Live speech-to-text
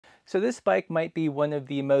So this bike might be one of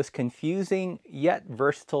the most confusing yet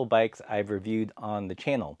versatile bikes I've reviewed on the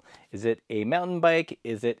channel. Is it a mountain bike?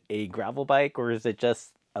 Is it a gravel bike? Or is it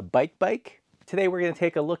just a bike? Today we're going to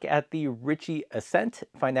take a look at the Ritchey Ascent,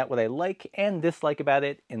 find out what I like and dislike about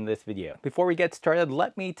it in this video. Before we get started,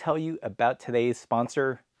 let me tell you about today's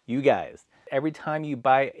sponsor, you guys. Every time you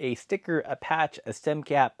buy a sticker, a patch, a stem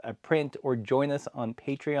cap, a print, or join us on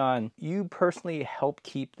Patreon, you personally help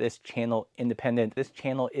keep this channel independent. This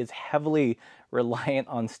channel is heavily reliant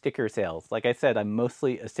on sticker sales. Like I said, I'm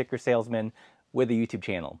mostly a sticker salesman with a YouTube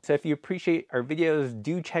channel. So if you appreciate our videos,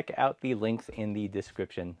 do check out the links in the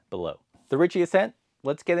description below. The Ritchey Ascent,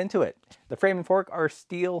 let's get into it. The frame and fork are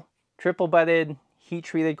steel, triple butted,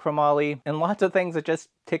 heat-treated chromoly, and lots of things that just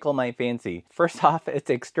tickle my fancy. First off,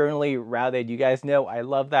 it's externally routed. You guys know I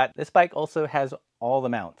love that. This bike also has all the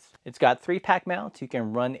mounts. It's got 3-pack mounts. You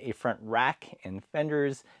can run a front rack and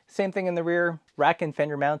fenders. Same thing in the rear, rack and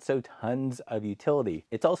fender mounts, so tons of utility.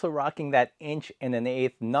 It's also rocking that 1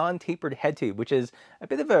 1/8" non-tapered head tube, which is a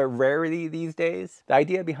bit of a rarity these days. The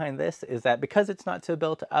idea behind this is that because it's not so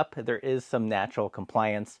built up, there is some natural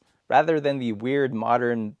compliance. Rather than the weird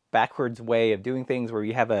modern backwards way of doing things where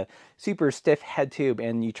you have a super stiff head tube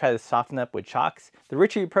and you try to soften up with chocks, the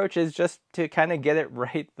Ritchey approach is just to kind of get it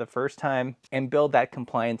right the first time and build that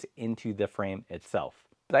compliance into the frame itself.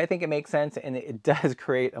 But I think it makes sense and it does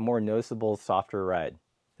create a more noticeable, softer ride.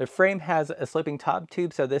 The frame has a sloping top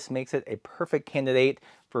tube, so this makes it a perfect candidate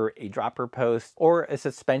for a dropper post or a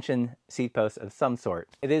suspension seat post of some sort.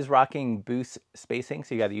 It is rocking boost spacing,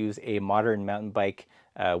 so you got to use a modern mountain bike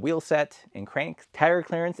wheel set and crank. Tire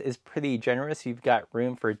clearance is pretty generous. You've got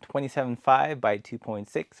room for 27.5 by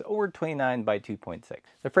 2.6 or 29 by 2.6.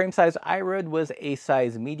 The frame size I rode was a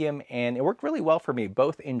size medium and it worked really well for me,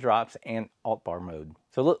 both in drops and alt bar mode.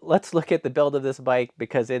 So let's look at the build of this bike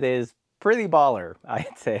because it is pretty baller,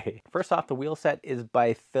 I'd say. First off, the wheel set is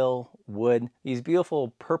by Phil Wood. These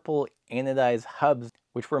beautiful purple anodized hubs,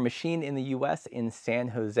 which were machined in the US in San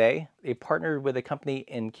Jose. They partnered with a company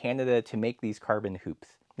in Canada to make these carbon hoops.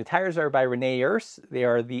 The tires are by Rene Urs. They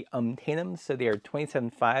are the Tandem, so they are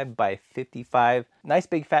 27.5 by 55. Nice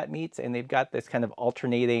big fat meats, and they've got this kind of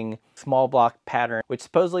alternating small block pattern, which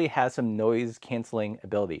supposedly has some noise canceling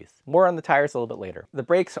abilities. More on the tires a little bit later. The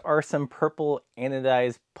brakes are some purple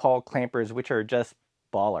anodized Paul clampers, which are just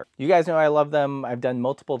baller. You guys know I love them. I've done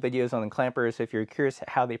multiple videos on the clampers, so if you're curious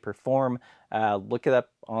how they perform, look it up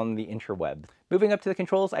on the interweb. Moving up to the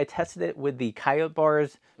controls, I tested it with the Coyote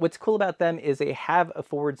bars. What's cool about them is they have a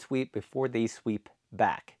forward sweep before they sweep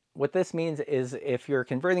back. What this means is if you're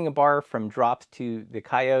converting a bar from drops to the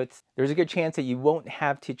Coyotes, there's a good chance that you won't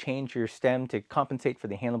have to change your stem to compensate for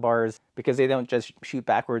the handlebars because they don't just shoot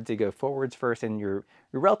backwards, they go forwards first, and your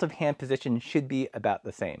relative hand position should be about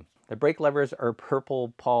the same. The brake levers are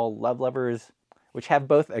purple Paul love levers, which have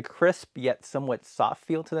both a crisp yet somewhat soft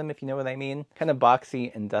feel to them, if you know what I mean. Kind of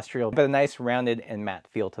boxy, industrial, but a nice rounded and matte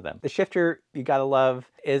feel to them. The shifter you gotta love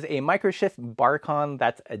is a microshift bar con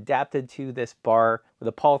that's adapted to this bar with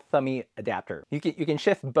a Paul Thummy adapter. You can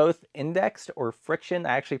shift both indexed or friction.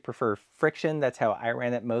 I actually prefer friction. That's how I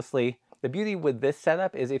ran it mostly. The beauty with this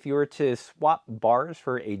setup is if you were to swap bars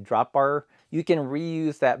for a drop bar, you can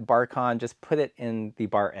reuse that bar con, just put it in the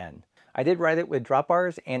bar end. I did ride it with drop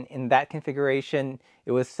bars, and in that configuration,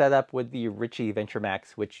 it was set up with the Ritchey Venture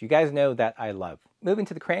Max, which you guys know that I love. Moving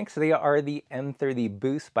to the cranks, they are the M30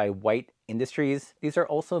 Boost by White Industries. These are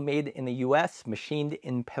also made in the US, machined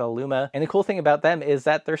in Petaluma, and the cool thing about them is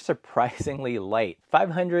that they're surprisingly light.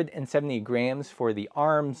 570 grams for the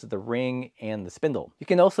arms, the ring, and the spindle. You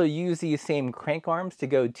can also use these same crank arms to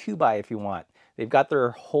go 2x if you want. They've got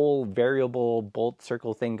their whole variable bolt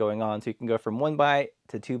circle thing going on, so you can go from 1x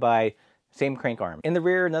to 2x, same crank arm. In the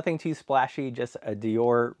rear, nothing too splashy, just a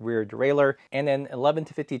Dior rear derailleur, and an 11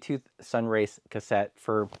 to 50 tooth Sunrace cassette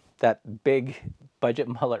for that big budget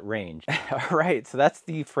mullet range. All right, so that's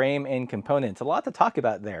the frame and components. A lot to talk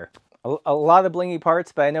about there. A lot of blingy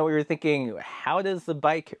parts, but I know what you're thinking, how does the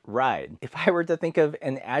bike ride? If I were to think of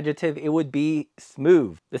an adjective, it would be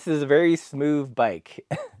smooth. This is a very smooth bike.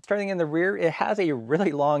 Starting in the rear, it has a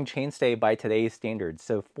really long chainstay by today's standards,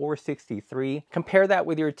 so 463. Compare that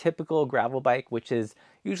with your typical gravel bike, which is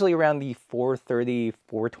usually around the 430,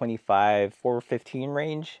 425, 415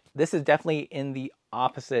 range. This is definitely in the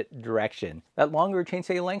opposite direction. That longer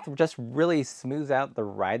chainstay length just really smooths out the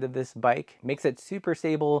ride of this bike, makes it super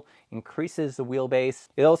stable, increases the wheelbase.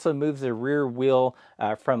 It also moves the rear wheel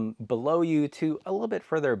from below you to a little bit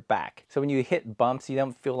further back. So when you hit bumps, you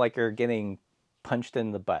don't feel like you're getting punched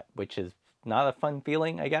in the butt, which is not a fun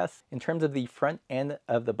feeling, I guess. In terms of the front end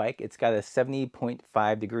of the bike, it's got a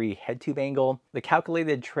 70.5 degree head tube angle. The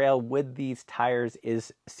calculated trail with these tires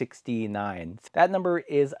is 69. That number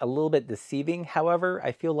is a little bit deceiving. However,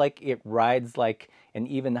 I feel like it rides like an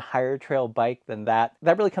even higher trail bike than that.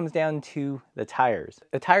 That really comes down to the tires.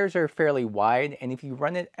 The tires are fairly wide, and if you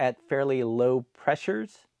run it at fairly low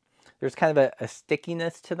pressures, there's kind of a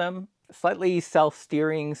stickiness to them. Slightly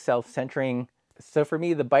self-steering, self-centering. So for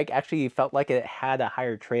me, the bike actually felt like it had a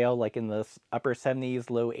higher trail, like in the upper 70s,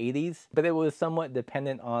 low 80s, but it was somewhat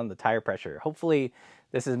dependent on the tire pressure. Hopefully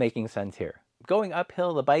this is making sense here. Going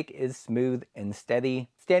uphill, the bike is smooth and steady.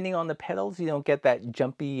 Standing on the pedals, you don't get that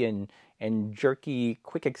jumpy and jerky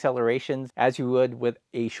quick accelerations as you would with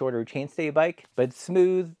a shorter chainstay bike, but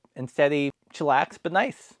smooth and steady, chillax, but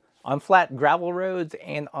nice. On flat gravel roads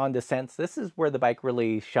and on descents, this is where the bike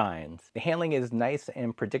really shines. The handling is nice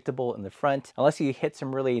and predictable in the front. Unless you hit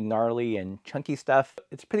some really gnarly and chunky stuff,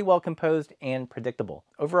 it's pretty well composed and predictable.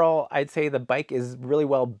 Overall, I'd say the bike is really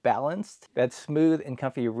well balanced. That smooth and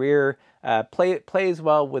comfy rear plays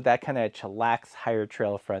well with that kind of chillax higher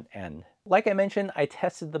trail front end. Like I mentioned, I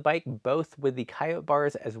tested the bike both with the coyote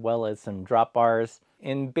bars as well as some drop bars.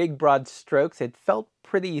 In big broad strokes, it felt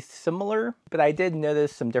pretty similar, but I did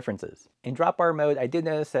notice some differences. In drop bar mode, I did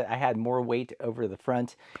notice that I had more weight over the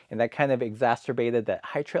front, and that kind of exacerbated that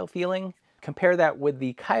high trail feeling. Compare that with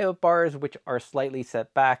the coyote bars, which are slightly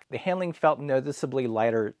set back. The handling felt noticeably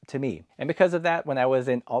lighter to me. And because of that, when I was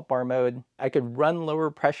in alt bar mode, I could run lower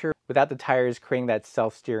pressure without the tires creating that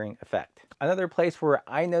self-steering effect. Another place where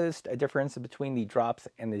I noticed a difference between the drops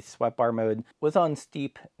and the sweat bar mode was on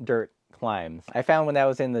steep dirt climbs. I found when I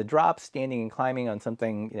was in the drops, standing and climbing on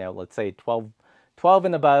something, let's say 12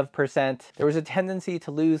 and above percent, there was a tendency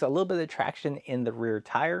to lose a little bit of traction in the rear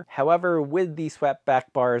tire. However, with the swept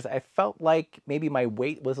back bars, I felt like maybe my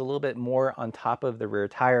weight was a little bit more on top of the rear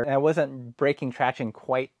tire and I wasn't breaking traction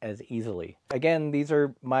quite as easily. Again, these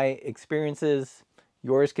are my experiences.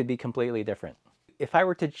 Yours could be completely different. If I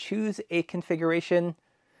were to choose a configuration,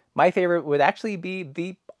 my favorite would actually be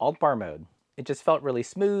the alt bar mode. It just felt really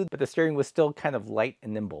smooth, but the steering was still kind of light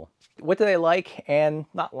and nimble. What did I like and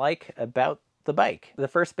not like about the bike? The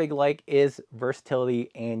first big like is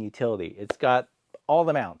versatility and utility. It's got all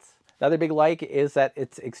the mounts. The other big like is that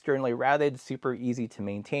it's externally routed, super easy to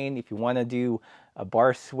maintain. If you want to do a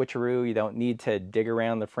bar switcheroo, you don't need to dig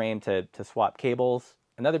around the frame to swap cables.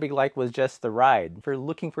 Another big like was just the ride. If you're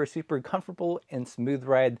looking for a super comfortable and smooth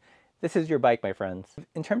ride, this is your bike, my friends.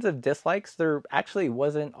 In terms of dislikes, there actually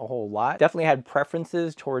wasn't a whole lot. Definitely had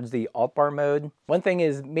preferences towards the alt bar mode. One thing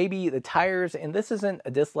is maybe the tires, and this isn't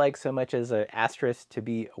a dislike so much as an asterisk to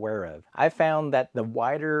be aware of. I found that the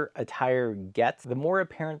wider a tire gets, the more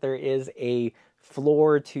apparent there is a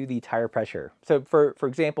floor to the tire pressure. So for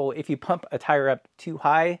example, if you pump a tire up too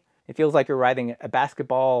high, it feels like you're riding a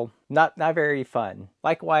basketball, not very fun.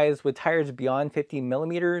 Likewise, with tires beyond 50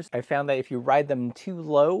 millimeters, I found that if you ride them too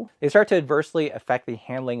low, they start to adversely affect the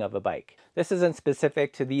handling of a bike. This isn't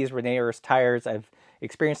specific to these Reneers tires. I've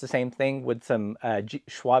experienced the same thing with some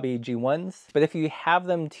Schwabe G1s. But if you have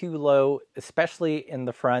them too low, especially in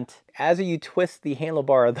the front, as you twist the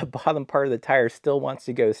handlebar, the bottom part of the tire still wants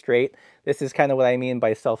to go straight. This is kind of what I mean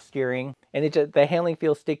by self-steering. And the handling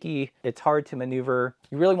feels sticky. It's hard to maneuver.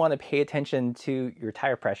 You really want to pay attention to your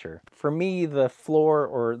tire pressure. For me, the floor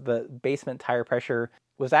or the basement tire pressure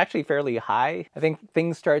was actually fairly high. I think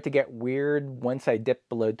things started to get weird once I dipped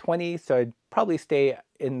below 20, so I'd probably stay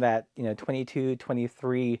in that 22,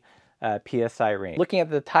 23 PSI range. Looking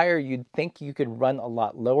at the tire, you'd think you could run a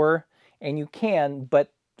lot lower, and you can,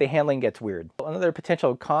 but the handling gets weird. Another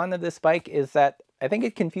potential con of this bike is that I think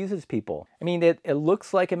it confuses people. I mean, it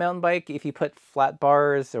looks like a mountain bike if you put flat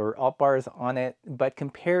bars or alt bars on it, but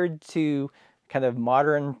compared to kind of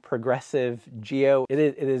modern progressive Geo, it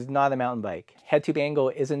is not a mountain bike. Head tube angle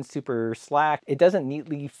isn't super slack. It doesn't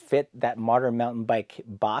neatly fit that modern mountain bike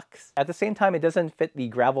box. At the same time, it doesn't fit the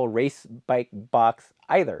gravel race bike box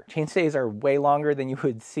either. Chainstays are way longer than you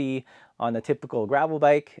would see on a typical gravel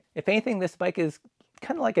bike. If anything, this bike is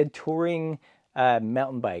kind of like a touring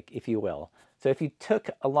mountain bike, if you will. So if you took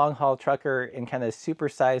a long haul trucker and kind of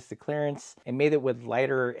supersized the clearance and made it with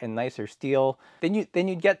lighter and nicer steel, then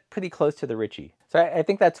you'd get pretty close to the Ritchey. So I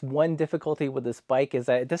think that's one difficulty with this bike, is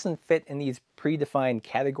that it doesn't fit in these predefined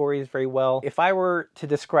categories very well. If I were to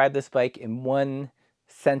describe this bike in one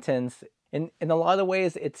sentence, in a lot of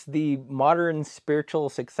ways, it's the modern spiritual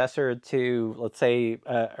successor to, let's say,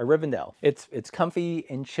 a Rivendell. It's comfy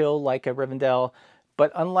and chill like a Rivendell,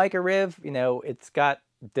 but unlike a Riv, it's got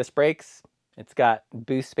disc brakes. It's got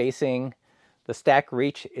boost spacing. The stack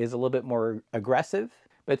reach is a little bit more aggressive.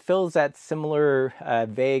 but fills that similar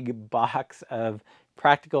vague box of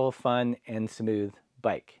practical, fun, and smooth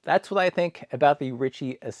bike. That's what I think about the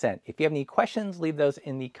Ritchey Ascent. If you have any questions, leave those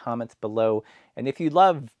in the comments below. And if you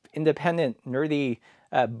love independent, nerdy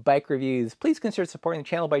bike reviews, please consider supporting the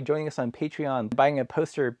channel by joining us on Patreon, buying a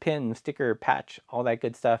poster, pin, sticker, patch, all that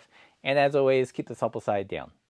good stuff. And as always, keep the supple side down.